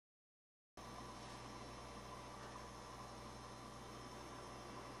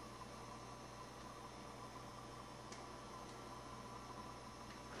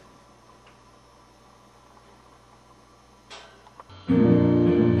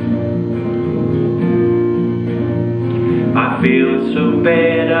I feel so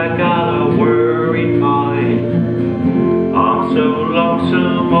bad, I got a worried mind. I'm so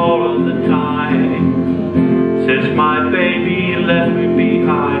lonesome all of the time, since my baby left me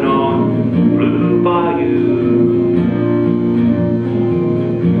behind on Blue Bayou.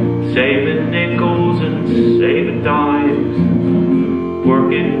 Saving nickels and saving dimes,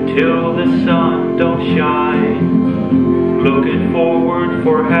 working till the sun don't shine, looking forward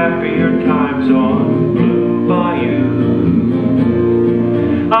for happier times on Blue Bayou.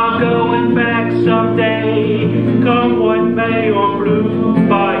 I'm going back someday, come what may, on Blue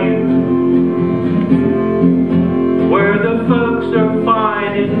Bayou, where the folks are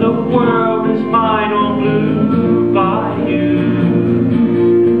fine and the world is mine on Blue Bayou,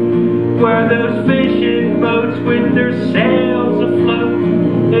 where those fishing boats with their sails afloat.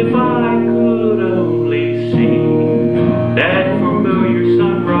 If I could only see that familiar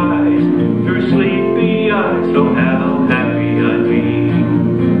sunrise through sleepy eyes, oh how happy I'd be.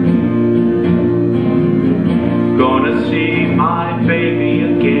 Gonna see my baby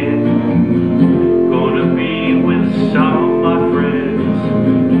again, gonna be with some of my friends.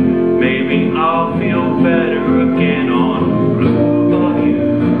 Maybe I'll feel better again on Blue Bayou.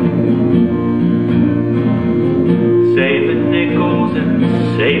 Saving nickels and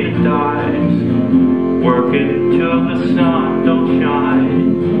saving dimes, working till the sun don't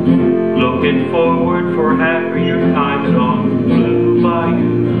shine, looking forward for happier times on Blue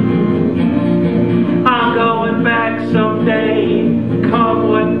Bayou. I'm going back someday, come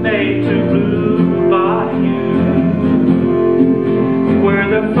what may, to Blue Bayou, where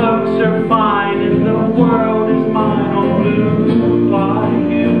the folks are fine and the world is mine on Blue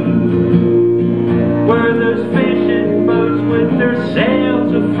Bayou, where those fishing boats with their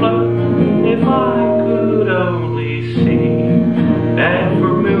sails afloat. If I could only see that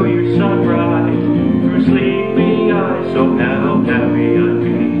familiar sunrise